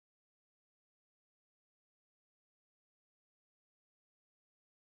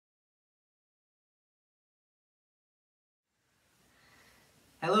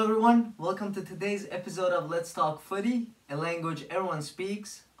Hello everyone, welcome to today's episode of Let's Talk Footy, a language everyone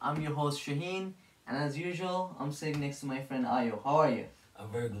speaks. I'm your host Shaheen, and as usual, I'm sitting next to my friend Ayo. How are you?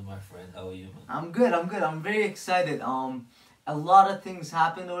 I'm very good, my friend. How are you, man? I'm good. I'm very excited. A lot of things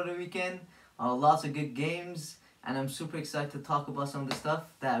happened over the weekend, lots of good games, and I'm super excited to talk about some of the stuff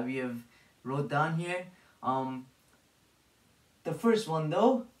that we have wrote down here. The first one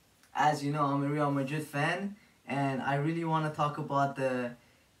though, as you know, I'm a Real Madrid fan, and I really want to talk about the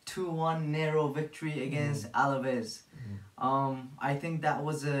 2-1 narrow victory against Alaves. I think that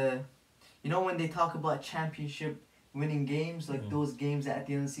was when they talk about championship winning games, like those games that at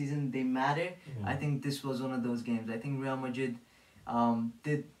the end of the season they matter. I think this was one of those games. I think Real Madrid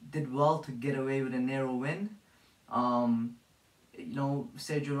did well to get away with a narrow win. Sergio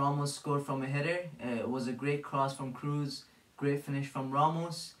Ramos scored from a header. It was a great cross from Cruz, great finish from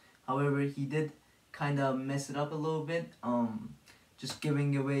Ramos. However, he did kind of mess it up a little bit. Just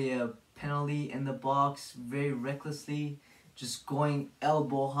giving away a penalty in the box very recklessly, just going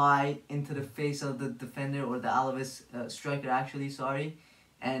elbow high into the face of the defender, or the Alaves striker actually, sorry,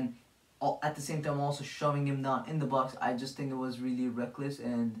 and at the same time also shoving him down in the box. I just think it was really reckless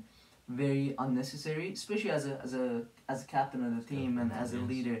and very unnecessary, especially as a captain of the team and as a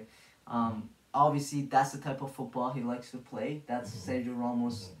leader. Obviously that's the type of football he likes to play. That's Sergio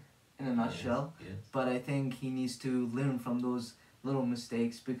Ramos in a nutshell. But I think he needs to learn from those little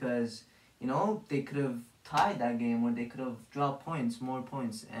mistakes, because they could have tied that game, or they could have dropped more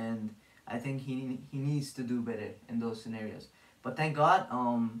points, and I think he needs to do better in those scenarios. But thank God,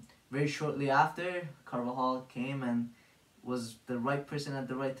 very shortly after, Carvajal came and was the right person at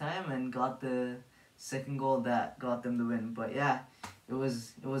the right time and got the second goal that got them the win. But yeah, it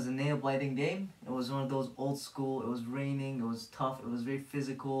was a nail-biting game. It was one of those old school. It was raining. It was tough. It was very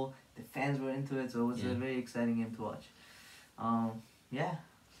physical. The fans were into it, so it was a very exciting game to watch.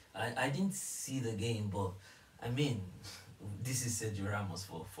 I didn't see the game, but I mean, this is Sergio Ramos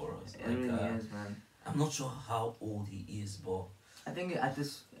for us. It really is, man. I'm not sure how old he is, but I think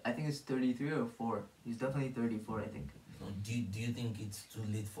it's 33 or 4. He's definitely 34, I think. Do you think it's too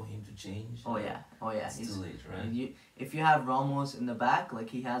late for him to change? Oh yeah. It's too late, right? If you have Ramos in the back,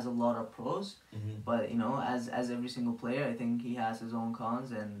 like, he has a lot of pros, but as every single player, I think he has his own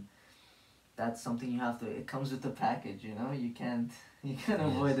cons, and that's something you have to. It comes with the package, You can't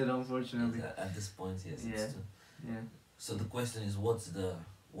avoid it, unfortunately. Yes, at this point, yes. Yeah. It's too. Yeah. So the question is, what's the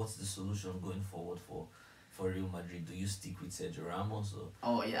solution going forward for Real Madrid? Do you stick with Sergio Ramos or?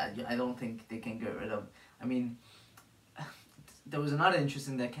 Oh yeah, I don't think they can get rid of. I mean, there was another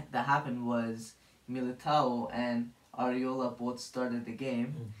interesting that happened was Militao and Ariola both started the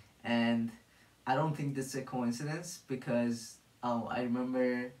game, and I don't think this is a coincidence, because I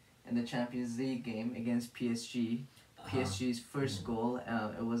remember in the Champions League game against PSG, PSG's first goal,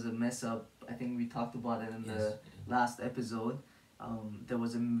 it was a mess up. I think we talked about it in the last episode. There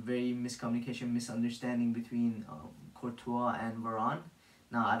was a very misunderstanding between Courtois and Varane.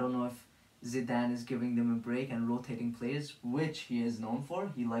 Now, I don't know if Zidane is giving them a break and rotating players, which he is known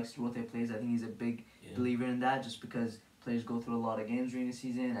for. He likes to rotate players. I think he's a big believer in that, just because players go through a lot of games during the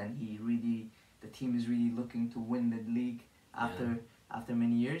season, and the team is really looking to win the league after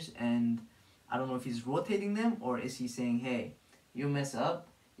many years. And I don't know if he's rotating them, or is he saying, hey, you mess up,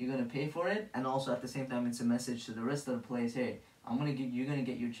 you're going to pay for it, and also at the same time it's a message to the rest of the players, hey, you're going to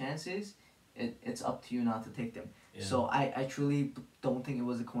get your chances, it's up to you not to take them. So I truly don't think it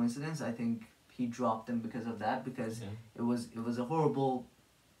was a coincidence. I think he dropped them because of that, because it was a horrible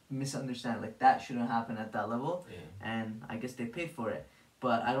misunderstanding. Like, that shouldn't happen at that level, and I guess they paid for it.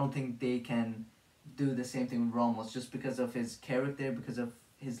 But I don't think they can do the same thing with Ramos, just because of his character, because of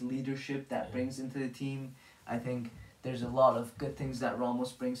his leadership that brings into the team. I think there's a lot of good things that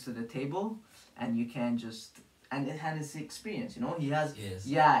Ramos brings to the table, and you can't just. And it had his experience, he has.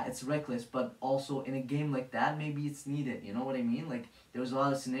 Yeah, it's reckless, but also in a game like that, maybe it's needed. You know what I mean? Like, there was a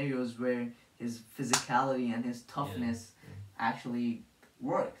lot of scenarios where his physicality and his toughness actually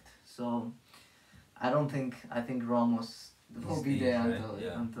worked. So, I think Ramos will be there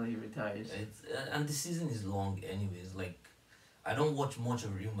until he retires. And the season is long, anyways. Like, I don't watch much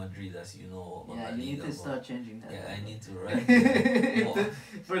of Real Madrid, as you know. Yeah, you need to start changing that. Yeah, I need to, right?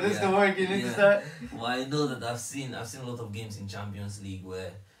 For this to work, you need to start. Well, I know that I've seen a lot of games in Champions League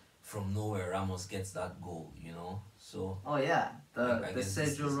where from nowhere Ramos gets that goal, So. Oh yeah, the I guess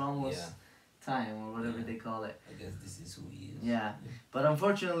Sergio Ramos time, or whatever they call it. I guess this is who he is. Yeah, but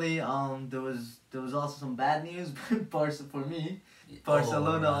unfortunately, there was also some bad news. For me,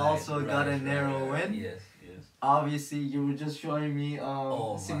 Barcelona also got a narrow win. Yes. Obviously, you were just showing me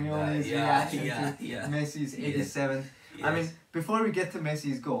Simeone's reaction to Messi's 87th. Yes. I mean, before we get to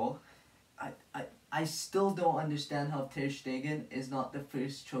Messi's goal, I still don't understand how Ter Stegen is not the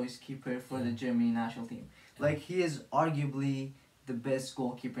first choice keeper for the Germany national team. Like, he is arguably the best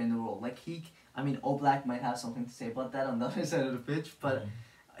goalkeeper in the world. Like, I mean, Oblak might have something to say about that on the other side of the pitch, but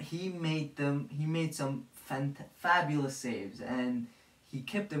he made some fabulous saves, and he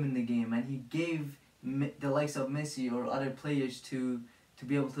kept them in the game, and he gave the likes of Messi or other players to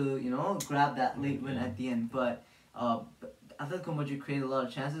be able to, you know, grab that late win at the end. But Atletico Madrid created a lot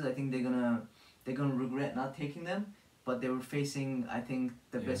of chances. I think they're gonna regret not taking them. But they were facing, I think,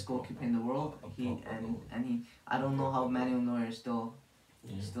 the best goalkeeper in the world. I don't know how Manuel Neuer is still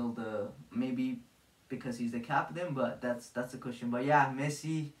the, maybe because he's the captain, but that's the question. But yeah,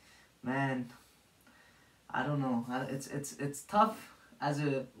 Messi, man, I don't know. It's tough as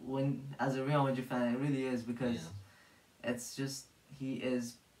a Real Madrid fan. It really is, because it's just, he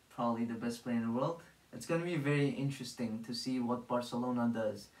is probably the best player in the world. It's gonna be very interesting to see what Barcelona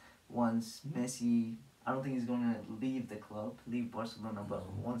does once Messi. I don't think he's gonna leave Barcelona,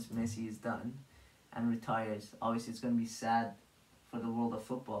 but once Messi is done and retires, obviously it's gonna be sad for the world of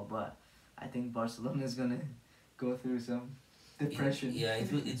football. But I think Barcelona is gonna go through some depression.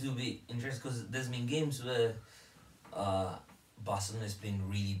 It will be interesting, because there's been games where Barcelona is playing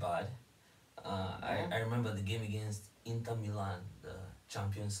really bad. I remember the game against Inter Milan, the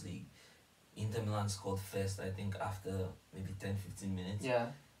Champions League. Inter Milan scored first, I think, after maybe 10-15 minutes. Yeah.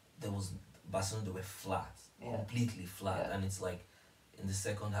 There was Barcelona, they were flat, completely flat, and it's like in the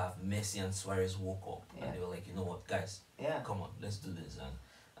second half, Messi and Suarez woke up, and they were like, you know what, guys, come on, let's do this.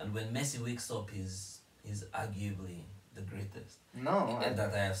 And when Messi wakes up, he's arguably the greatest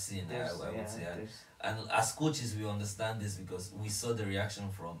that I have seen. I would say, and as coaches, we understand this because we saw the reaction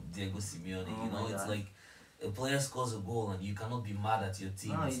from Diego Simeone. You know, it's like, a player scores a goal and you cannot be mad at your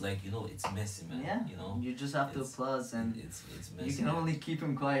team. It's like, you know, it's Messi, man. Yeah. You know, you just have to applaud, and it's Messi. You can only keep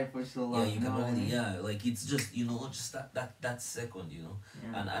him quiet for so long. Yeah, you can only like, it's just, you know, just that second, you know.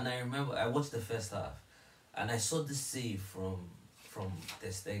 And I remember I watched the first half, and I saw this save from Ter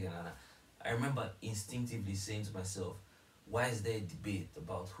Stegen, and I remember instinctively saying to myself, why is there a debate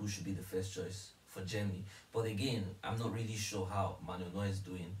about who should be the first choice for Germany? But again, I'm not really sure how Manuel Neuer is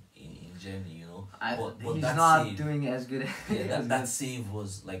doing in Germany, you know. But he's that not save, doing as good. That save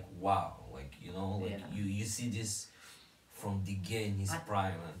was like, wow, like, you know, like you see this from De Gea in his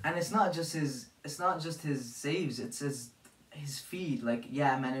prime, and it's not just his saves, it's his feet. Like,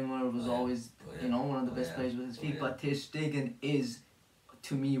 Manuel Neuer was always you know, one of the best players with his feet, but Ter Stegen is,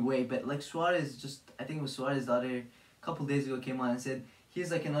 to me, way better. Like, Suarez, I think it was Suarez the other couple days ago came on and said he's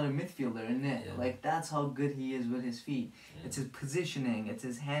like another midfielder in it. Like, that's how good he is with his feet. It's his positioning, it's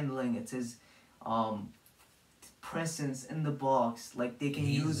his handling, it's his presence in the box. Like, they can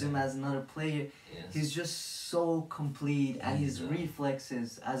use him as another player. He's just so complete, and his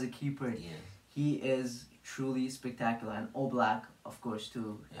reflexes as a keeper. He is truly spectacular. And Oblak, of course,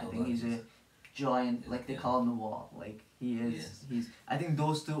 too. I think he's a giant, like they call him the wall. Like, he is. I think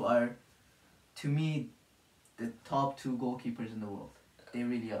those two are, to me, the top two goalkeepers in the world. They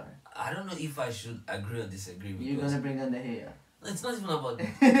really are. I don't know if I should agree or disagree. You're gonna bring on De Gea. It's not even about.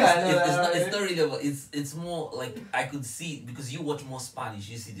 It's not really about. It's more like, I could see, because you watch more Spanish.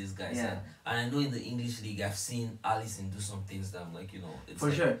 You see these guys, and I know in the English league, I've seen Alisson do some things that I'm like, you know, it's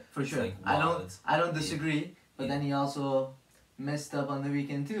for sure. Like, wow, I don't disagree, but then he also messed up on the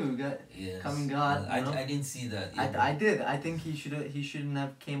weekend too. I didn't see that. I did. I think he shouldn't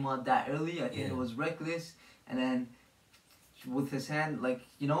have came out that early. I think it was reckless, and then with his hand, like,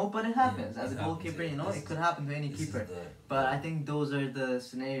 you know, but it happens. As a goalkeeper, you know, it could happen to any keeper. But I think those are the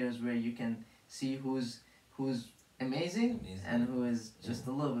scenarios where you can see who's amazing and who is just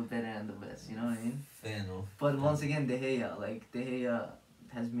a little bit better and the best, you know what I mean? Fair enough. But once again, De Gea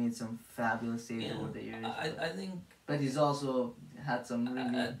has made some fabulous saves over the years. I think... But he's also had some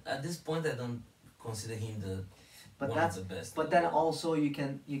really... At this point, I don't consider him the... the best. But then also you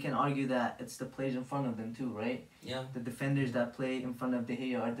can argue that it's the players in front of them too, right? Yeah. The defenders that play in front of De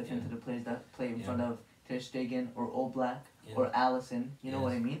Gea are different to the players that play in front of Ter Stegen or Oblak or Alisson. You know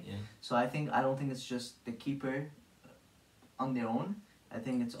what I mean? Yeah. So I don't think it's just the keeper on their own. I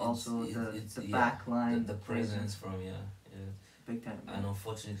think it's also the back line, the presence from big time. And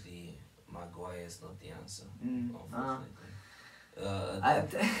unfortunately, Maguire is not the answer.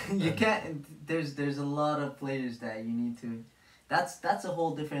 You can't. There's a lot of players that you need to. That's a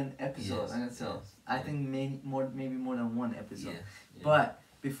whole different episode in itself. I think maybe more than one episode. But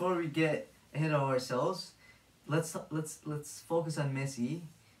before we get ahead of ourselves, let's focus on Messi,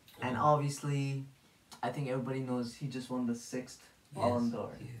 and obviously, I think everybody knows he just won the 6th Ballon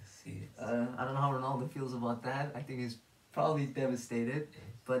d'Or. Yes. I don't know how Ronaldo feels about that. I think he's probably devastated. Yes.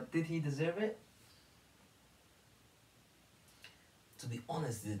 But did he deserve it? To be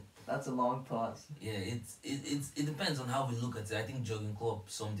honest, that's a long pause. Yeah, it depends on how we look at it. I think Jurgen Klopp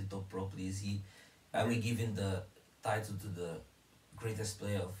summed it up properly. Are we giving the title to the greatest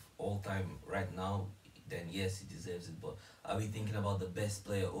player of all time right now? Then yes, he deserves it. But are we thinking about the best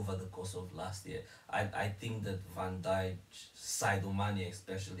player over the course of last year? I think that Van Dijk, Sadio Mane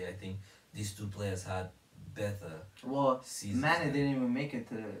especially, I think these two players had better seasons. Mane didn't even make it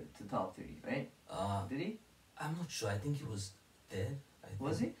to top 3, right? Did he? I'm not sure. I think he was dead.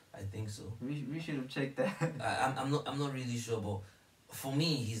 Was he? I think so. We should have checked that. I'm not really sure, but for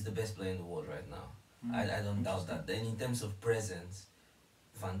me, he's the best player in the world right now. I don't doubt that. Then in terms of presence,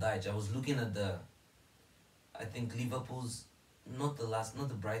 Van Dijk. I was looking at I think Liverpool's not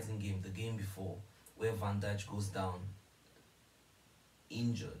the Brighton game, the game before, where Van Dijk goes down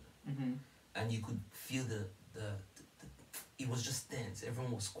injured, and you could feel it was just tense.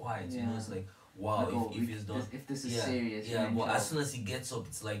 Everyone was quiet. You know, it's like, wow, if he's done, if this is serious. Yeah, but as soon as he gets up,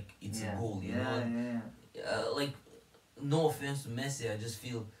 it's like it's a goal. You know, like, no offense to Messi, I just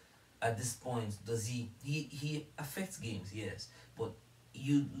feel at this point, does he affects games, yes, but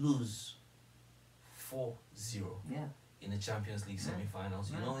you lose 4-0 in the Champions League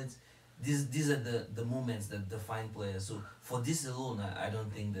semi-finals. You know, it's these are the moments that define players. So for this alone, I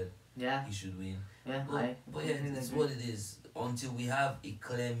don't think that he should win. But it's what it is. Until we have a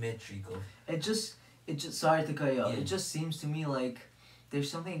clear metric of it just sorry to cut you off. It just seems to me like there's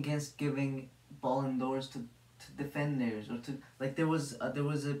something against giving Ballon d'Ors to defenders, or to, like, there was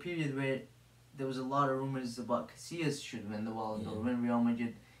a period where there was a lot of rumors about Casillas should win the Ballon d'Or when Real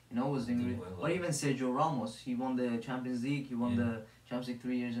Madrid, you know, was doing or even Sergio Ramos. He won the Champions League. He won the Champions League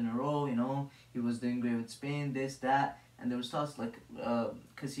 3 years in a row. You know, he was doing great with Spain. This, that, and there was talks like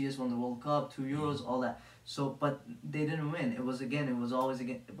Casillas won the World Cup, 2 Euros, all that. So, but they didn't win. It was always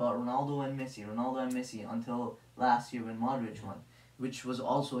about Ronaldo and Messi until last year when Modric won, which was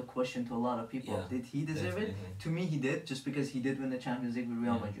also a question to a lot of people. Did he deserve it? To me, he did, just because he did win the Champions League with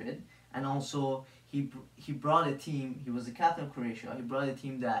Real Madrid, and also he brought a team. He was the captain of Croatia. He brought a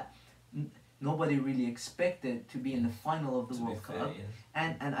team that nobody really expected to be in the final of the World Cup,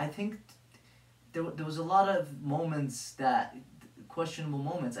 and I think there was a lot of moments questionable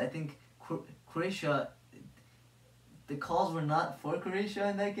moments. I think Croatia. The calls were not for Croatia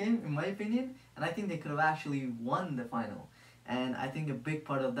in that game, in my opinion, and I think they could have actually won the final. And I think a big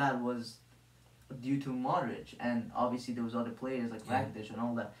part of that was due to Modric, and obviously there was other players like Rakitic and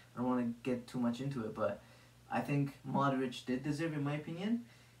all that. I don't want to get too much into it, but I think Modric did deserve it, in my opinion.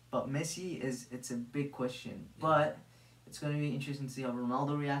 But Messi it's a big question. But it's going to be interesting to see how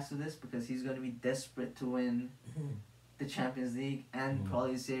Ronaldo reacts to this, because he's going to be desperate to win the Champions League and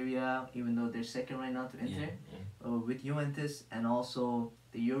probably Serie A, even though they're second right now to Inter, with Juventus, and also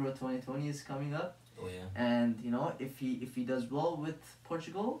the Euro 2020 is coming up. And you know, if he does well with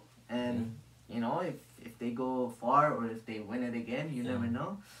Portugal, and you know, if they go far or if they win it again, you never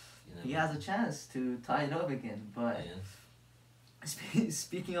know. He has a chance to tie it up again. But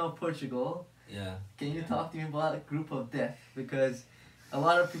speaking of Portugal, can you talk to me about a group of death? Because a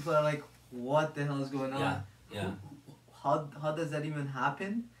lot of people are like, what the hell is going on? How does that even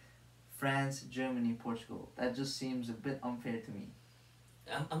happen? France, Germany, Portugal. That just seems a bit unfair to me.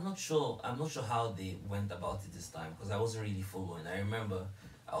 I'm not sure how they went about it this time, because I wasn't really following. I remember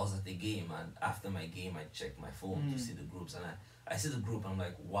I was at the game, and after my game I checked my phone to see the groups, and I see the group, and I'm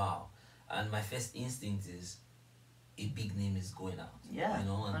like, wow. And my first instinct is a big name is going out. You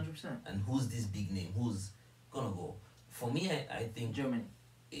know, 100%. And who's this big name? Who's gonna go? For me, I think Germany.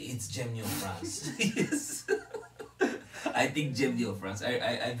 It's Germany or France. Yes. I think Germany or France.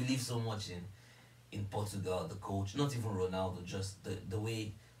 I believe so much in Portugal, the coach, not even Ronaldo, just the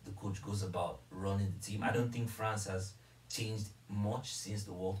way the coach goes about running the team. I don't think France has changed much since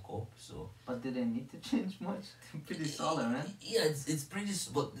the World Cup. So. But did they need to change much? Pretty solid, man. Yeah, it's pretty.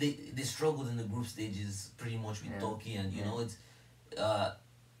 But they struggled in the group stages pretty much with Turkey, and you know it's.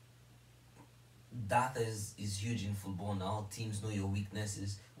 Data is huge in football now. Teams know your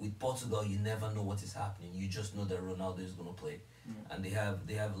weaknesses. With Portugal, you never know what is happening. You just know that Ronaldo is gonna play, and they have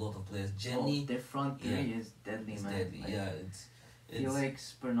a lot of players. Germany, their front three is deadly, man. Deadly. Like,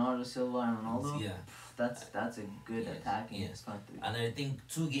 Felix, Bernardo Silva, and Ronaldo. That's a good attacking front three. And I think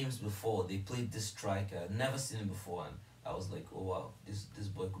 2 games before they played this striker. I'd never seen him before, and I was like, oh wow, this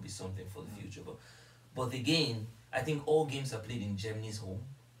boy could be something for the future. But again, I think all games are played in Germany's home.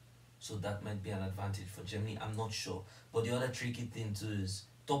 So that might be an advantage for Germany. I'm not sure. But the other tricky thing too is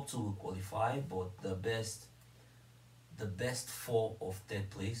top 2 will qualify, but the the best 4 of third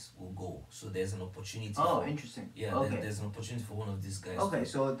place will go. So there's an opportunity. Oh, interesting. Yeah, okay. There's an opportunity for one of these guys. Okay,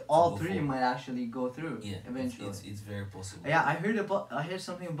 so all 3 might actually go through. Yeah, eventually. It's very possible. Yeah, I heard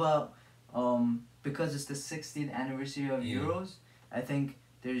something about because it's the 60th anniversary of Euros. I think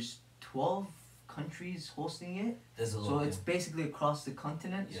there's 12 countries hosting it. There's a lot. So it's basically across the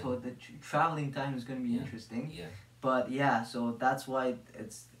continent. Yeah. So the traveling time is going to be interesting. Yeah. But yeah, so that's why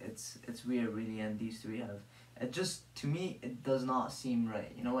it's weird really, and these 3 have. It just, to me, it does not seem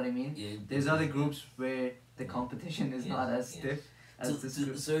right. You know what I mean? Yeah, there's other groups where the competition is not as stiff as this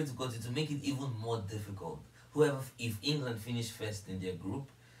group. Sorry to cut you, to make it even more difficult. If England finish first in their group,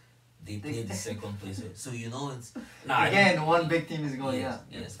 they play the second place. So it's again, one big team is going.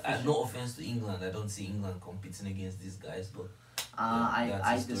 Yes. No offense to England, I don't see England competing against these guys, but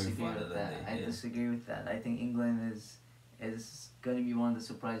I disagree with that. I disagree with that. I think England is going to be one of the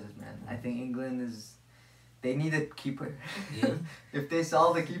surprises, man. I think England is. They need a keeper. Yeah. If they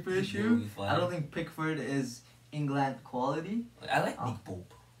solve the keeper issue, I don't think Pickford is England quality. I like Nick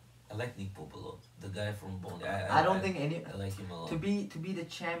Pope. I like Nick Pope a lot. The guy from Bond. I don't think any. I like him a lot. To be the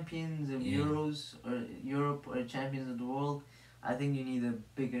champions of Euros or Europe or champions of the world, I think you need a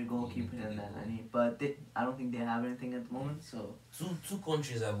bigger goalkeeper than that. But I don't think they have anything at the moment. So two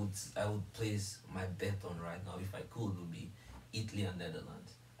countries I would place my bet on right now, if I could, would be Italy and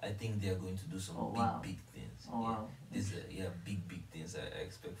Netherlands. I think they are going to do some big things. Oh wow! These big things I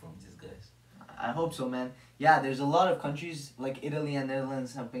expect from these guys. I hope so, man. Yeah, there's a lot of countries like Italy and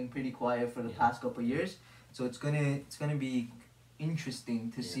Netherlands have been pretty quiet for the past couple of years, so it's gonna be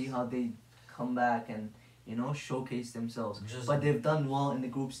interesting to see how they come back and showcase themselves. But they've done well in the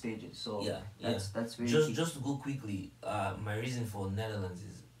group stages, so that's very key. Just to go quickly, my reason for Netherlands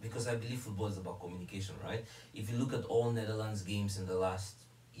is because I believe football is about communication, right? If you look at all Netherlands games in the last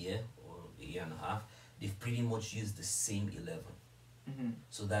year or a year and a half, they've pretty much used the same 11. Mm-hmm.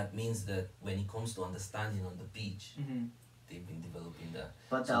 So that means that when it comes to understanding on the pitch, they've been developing that.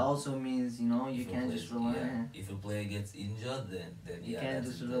 But that also means you can't just rely. If a player gets injured, then you can't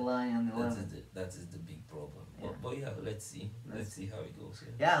just rely on the 11. That is the big problem. But let's see how it goes.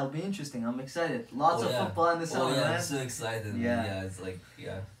 Yeah, it'll be interesting. I'm excited. Lots of football in the summer, man. I'm so excited. Yeah, it's like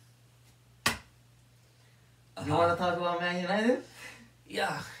You want to talk about Man United?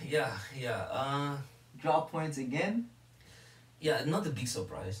 Yeah. Drop points again? Yeah, not a big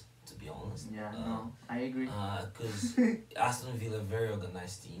surprise, to be honest. Yeah, no, I agree. Because Aston Villa, very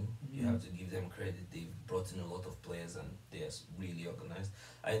organized team. You have to give them credit. They've brought in a lot of players and they're really organized.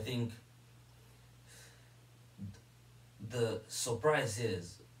 I think the surprise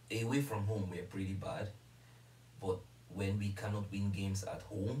is, away from home, we're pretty bad. But when we cannot win games at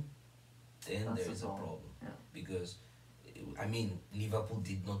home, then there is a problem. Yeah. Because, Liverpool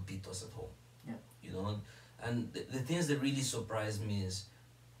did not beat us at home. Yeah. And the things that really surprised me is,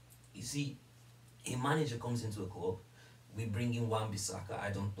 you see, a manager comes into a club, we bring in Wan-Bissaka,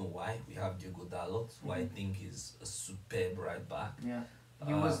 I don't know why. We have Diogo Dalot, who I think is a superb right back. Yeah.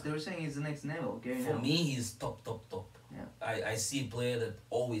 They were saying he's the next Neville. For me, he's top. Yeah. I see a player that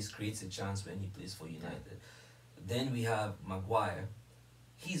always creates a chance when he plays for United. Yeah. Then we have Maguire.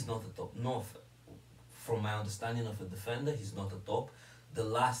 He's not a top. No, from my understanding of a defender, he's not a top. The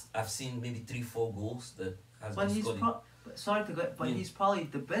last, I've seen maybe 3-4 goals that has been scored. Sorry to go, but he's probably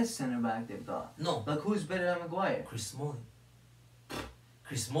the best centre back they've got. No. Like, who's better than Maguire? Chris Smalling.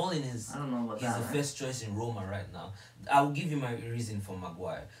 Chris Smalling is. I don't know about he's the first choice in Roma right now. I will give you my reason for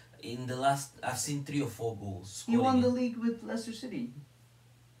Maguire. In the last, I've seen 3 or 4 goals. He won the league with Leicester City.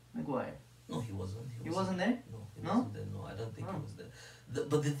 Maguire. No, he wasn't. He wasn't there? No, he wasn't there. No, I don't think he was there.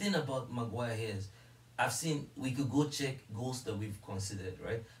 But the thing about Maguire here is, I've seen, we could go check goals that we've considered,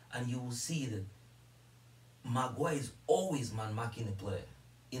 right? And you will see that Maguire is always man-marking a player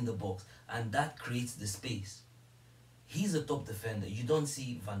in the box. And that creates the space. He's a top defender. You don't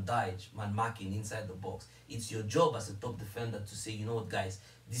see Van Dijk man-marking inside the box. It's your job as a top defender to say, you know what, guys,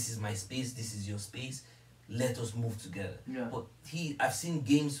 this is my space, this is your space. Let us move together. Yeah. But I've seen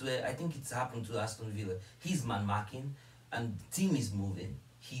games where, I think it's happened to Aston Villa, he's man-marking and the team is moving.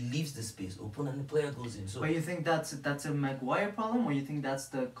 He leaves the space open and the player goes in. So, but you think that's a Maguire problem, or you think that's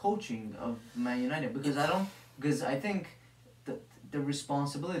the coaching of Man United? Because I think the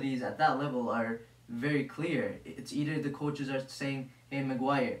responsibilities at that level are very clear. It's either the coaches are saying, hey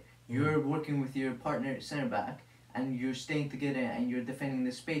Maguire, you're working with your partner centre back and you're staying together and you're defending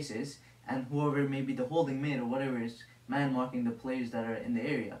the spaces, and whoever may be the holding mid or whatever is man marking the players that are in the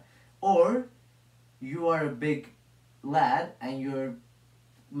area. Or you are a big lad and you're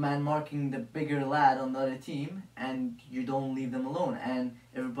man marking the bigger lad on the other team, and you don't leave them alone, and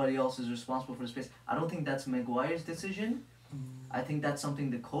everybody else is responsible for the space. I don't think that's Maguire's decision. I think that's something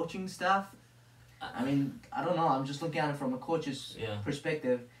the coaching staff. I mean, I don't know. I'm just looking at it from a coach's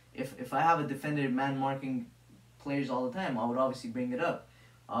perspective. If I have a defender man marking players all the time, I would obviously bring it up.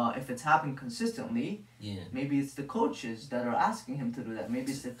 If it's happened consistently, maybe it's the coaches that are asking him to do that.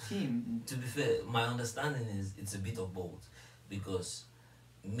 Maybe it's the team. To be fair, my understanding is it's a bit of both, because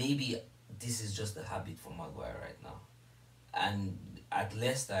maybe this is just a habit for Maguire right now, and at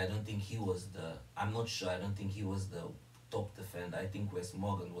Leicester, I don't think he was the. I'm not sure. I don't think he was the top defender. I think Wes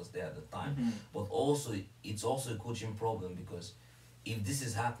Morgan was there at the time, but also it's also a coaching problem, because if this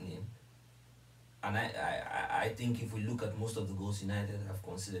is happening. And I think if we look at most of the goals United have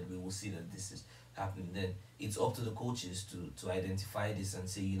considered, we will see that this is happening. Then it's up to the coaches to identify this and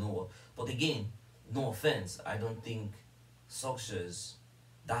say, you know what. But again, no offense, I don't think Solskjaer's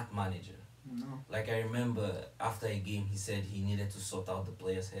that manager. No. Like, I remember after a game, he said he needed to sort out the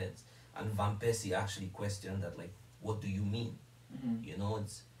players' heads. And Van Persie actually questioned that, like, what do you mean? You know,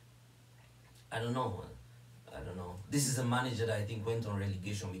 it's... I don't know. This is a manager that I think went on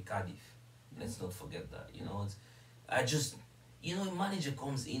relegation with Cardiff. Let's not forget that, you know. A manager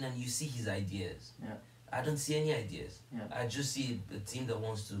comes in and you see his ideas. Yeah. I don't see any ideas. Yeah. I just see a team that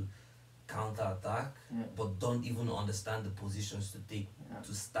wants to counter-attack, but don't even understand the positions to take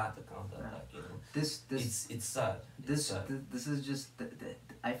to start the counter-attack, you know. It's sad. This is just...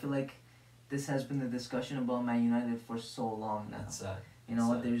 I feel like this has been the discussion about Man United for so long now. It's sad. You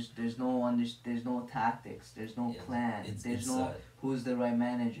know, there's no tactics, there's no plan, there's no sad. Who's the right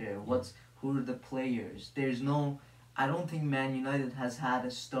manager, who are the players. There's no... I don't think Man United has had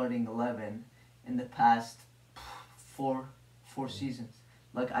a starting 11 in the past four seasons.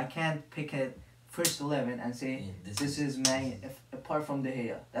 Like, I can't pick a first 11 and say, this is Man... apart from De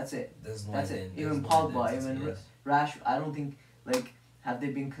Gea. That's it. That's it. Even Pogba, even Rash. I don't think, like... Have they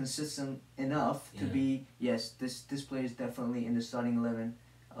been consistent enough to be, yes, this player is definitely in the starting 11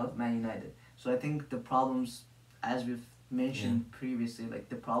 of Man United. So I think the problems, as we've mentioned previously, like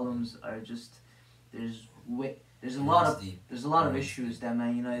the problems are just, there's a lot of issues that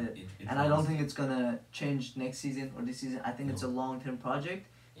Man United, and I don't think it's gonna change next season or this season. I think it's a long-term project,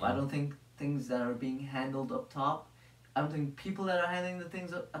 but I don't think things that are being handled up top, I don't think people that are handling the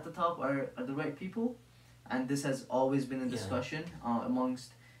things at the top are the right people. And this has always been a discussion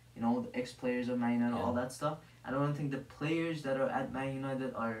amongst, you know, the ex-players of Man United, all that stuff. I don't think the players that are at Man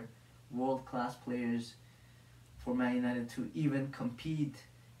United are world-class players for Man United to even compete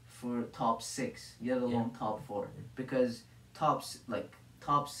for top 6, let alone top 4. Because top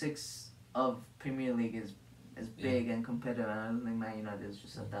 6 of Premier League is big and competitive, and I don't think Man United is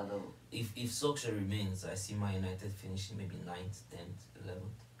just at that level. If Solskjaer remains, I see Man United finishing maybe 9th, 10th,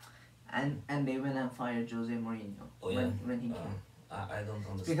 11th. And they went and fired Jose Mourinho when he came. I don't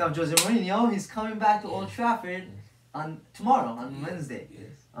understand. Speaking of Jose Mourinho, he's coming back to Old Trafford tomorrow on Wednesday.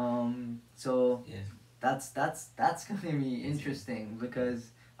 So that's gonna be interesting,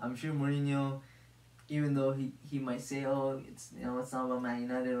 because I'm sure Mourinho, even though he might say, oh, it's not about Man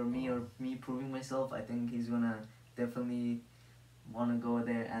United or me proving myself, I think he's gonna definitely wanna go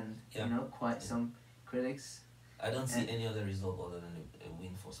there and quiet some critics. I don't see any other result other than a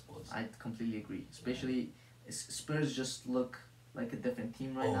win for Spurs. I completely agree. Especially Spurs just look like a different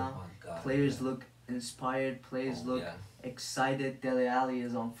team right now. My God, players look inspired. Players look excited. Dele Alli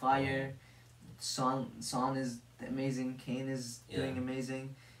is on fire. Son is amazing. Kane is doing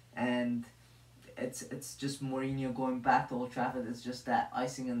amazing, and it's just Mourinho going back to Old Trafford. It's just that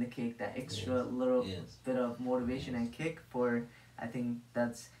icing on the cake, that extra little bit of motivation and kick for. I think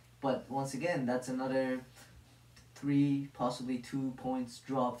that's. But once again, that's another 3, possibly 2 points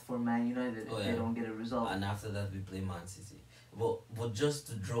dropped for Man United if they don't get a result. And after that, we play Man City. But just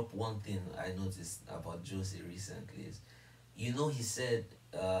to drop one thing I noticed about Jose recently is, he said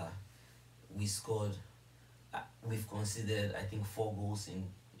we've conceded, I think, 4 goals in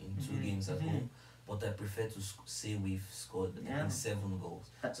 2 games at home. But I prefer to say we've scored 7 goals.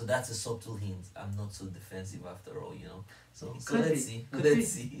 So that's a subtle hint. I'm not so defensive after all, So let's see. Could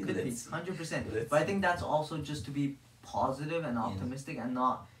be. 100%. But I think that's also just to be positive and optimistic and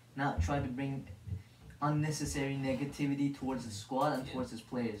not try to bring unnecessary negativity towards the squad and towards his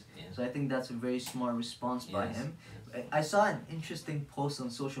players. So I think that's a very smart response by him. I saw an interesting post on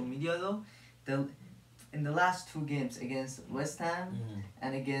social media though. In the last 2 games against West Ham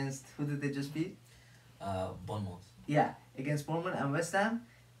and against, who did they just beat? Bournemouth. Yeah, against Bournemouth and West Ham,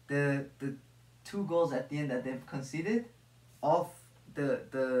 the 2 goals at the end that they've conceded,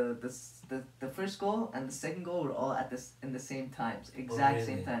 the first goal and the second goal were all in the same times, exact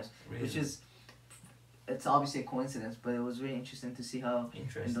same times, which is, it's obviously a coincidence, but it was really interesting to see how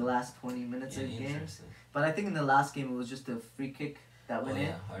in the last 20 minutes of games. But I think in the last game it was just a free kick that went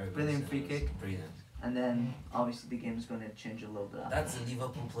in, brilliant free kick. Brilliant. And then obviously the game is going to change a little bit. That's a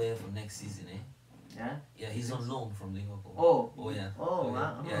Liverpool player for next season, eh? Yeah. Yeah, he's on loan from Liverpool. Oh. Yeah. Oh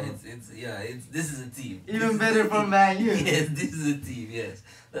wow. Yeah, it's this is a team. Even better for Man U. Yes, this is a team. Yes,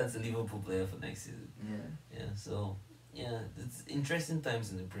 that's a Liverpool player for next season. Yeah. Yeah. So yeah, it's interesting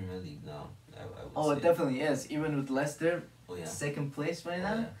times in the Premier League now. It definitely is. Even with Leicester, second place right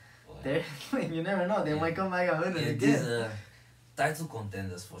now. They're you never know. They might come back and win it again. These title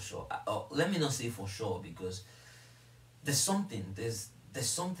contenders for sure. Let me not say for sure, because there's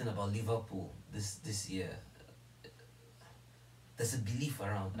something about Liverpool this year. There's a belief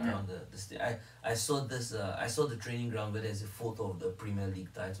around the state. I saw this. I saw the training ground where there's a photo of the Premier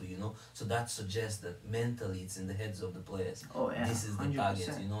League title. You know, so that suggests that mentally it's in the heads of the players. Oh yeah. This is the 100%.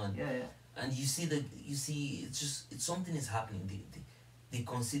 target. You know, and and you see it's something is happening. They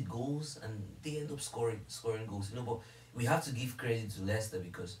concede goals and they end up scoring goals. You know, but we have to give credit to Leicester,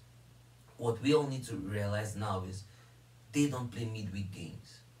 because what we all need to realize now is they don't play midweek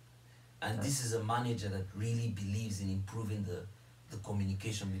games. And this is a manager that really believes in improving the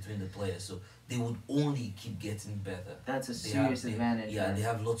communication between the players. So they would only keep getting better. That's a serious advantage. Yeah, they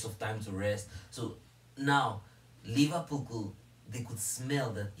have lots of time to rest. So now Liverpool could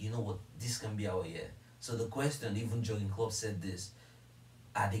smell that, you know what, this can be our year. So the question, even Jurgen Klopp said this,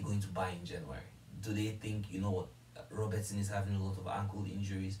 are they going to buy in January? Do they think, you know what, Robertson is having a lot of ankle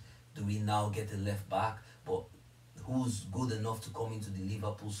injuries? Do we now get a left back? But who's good enough to come into the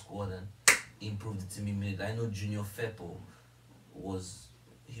Liverpool squad and improve the team immediately? I know Junior Firpo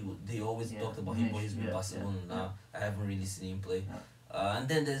they always talked about him, but he's with Barcelona now. I haven't really seen him play. And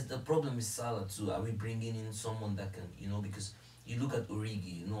then there's the problem with Salah too. Are we bringing in someone that can, you know, because you look at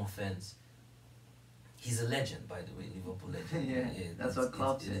Origi, no offense, he's a legend, by the way, Liverpool legend. yeah, that's what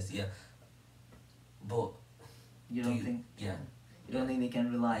Klopp says. Yeah, but you don't think? Yeah. You don't think they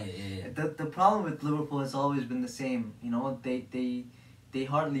can rely? Yeah. The problem with Liverpool has always been the same. You know, they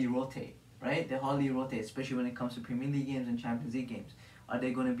hardly rotate, right? They hardly rotate, especially when it comes to Premier League games and Champions League games. Are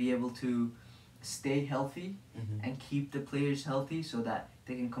they going to be able to stay healthy and keep the players healthy so that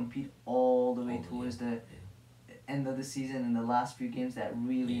they can compete all the way towards the end of the season and the last few games that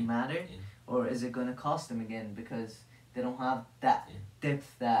really matter? Or is it going to cost them again because they don't have that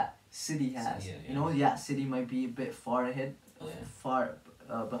depth that City has? You know, City might be a bit far ahead, far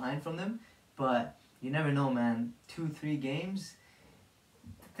behind from them, but you never know, man. 2-3 games,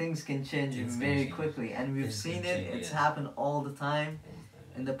 things can change very quickly, and we've seen it. It's happened all the time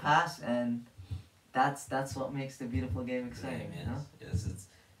in the past, and that's what makes the beautiful game exciting. You know? Yes,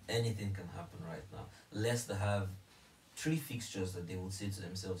 anything can happen right now. Leicester have 3 fixtures that they would say to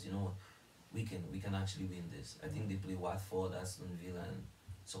themselves, you know what, we can actually win this. I think they play Watford, Aston Villa, and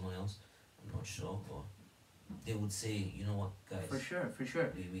someone else. I'm not sure, but they would say, you know what, guys, for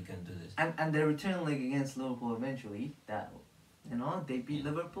sure, we can do this. And their return leg against Liverpool eventually, that, you know, they beat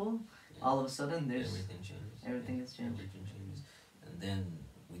Liverpool. All of a sudden, everything changes. Everything has changed. Everything changes. And then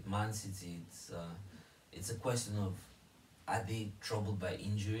with Man City, it's a question of, are they troubled by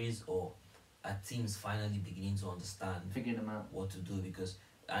injuries, or are teams finally beginning to understand, figure them out, what to do? Because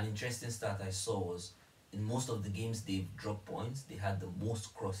an interesting stat I saw was, in most of the games they've dropped points, they had the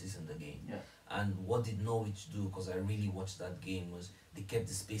most crosses in the game. And what did Norwich do, because I really watched that game, was they kept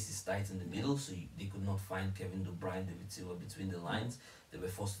the spaces tight in the middle, so they could not find Kevin De Bruyne, David Silva between the lines. They were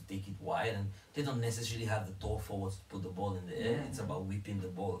forced to take it wide, and they don't necessarily have the tall forwards to put the ball in the air. It's about whipping the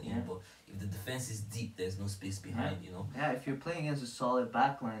ball in. But if the defense is deep, there's no space behind, you know. Yeah, if you're playing against a solid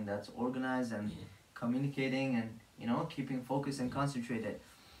backline that's organized and communicating and, you know, keeping focused and concentrated,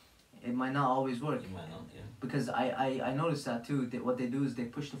 it might not always work. It might not, Because I noticed that too. What they do is they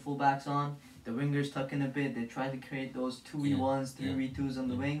push the fullbacks on, the wingers tuck in a bit, they try to create those 2v1s, 3v2s on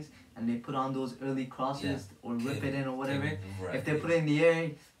the wings, and they put on those early crosses or rip it in or whatever. If they put it in the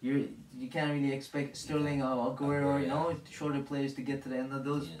air, you can't really expect Sterling or Aguero, you know, shorter players to get to the end of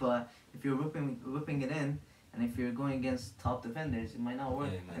those. But if you're whipping it in, and if you're going against top defenders, it might not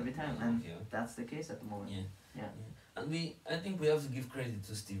work every time, and that's the case at the moment. And I think we have to give credit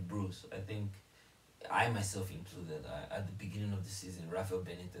to Steve Bruce. I think, I myself included, at the beginning of the season, Rafael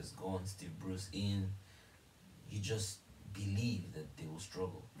Benitez gone, Steve Bruce in. You just believe that they will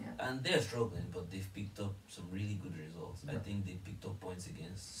struggle. And they're struggling, but they've picked up some really good results. I think they picked up points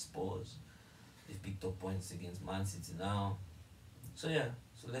against Spurs. They've picked up points against Man City now. So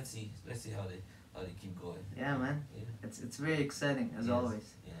let's see how they keep going. Yeah, man. Yeah. It's very exciting as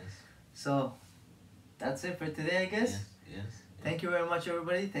always. Yes. So that's it for today, I guess. Yes. Thank you very much,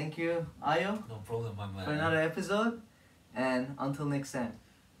 everybody. Thank you, Ayo. No problem, my man. For another episode. And until next time.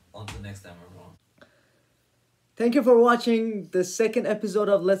 Until next time, everyone. Thank you for watching the second episode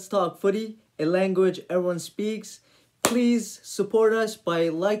of Let's Talk Footy, a language everyone speaks. Please support us by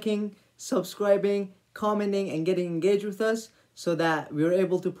liking, subscribing, commenting, and getting engaged with us so that we're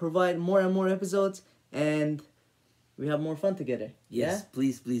able to provide more and more episodes and we have more fun together. Yes,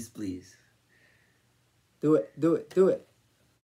 please. Do it.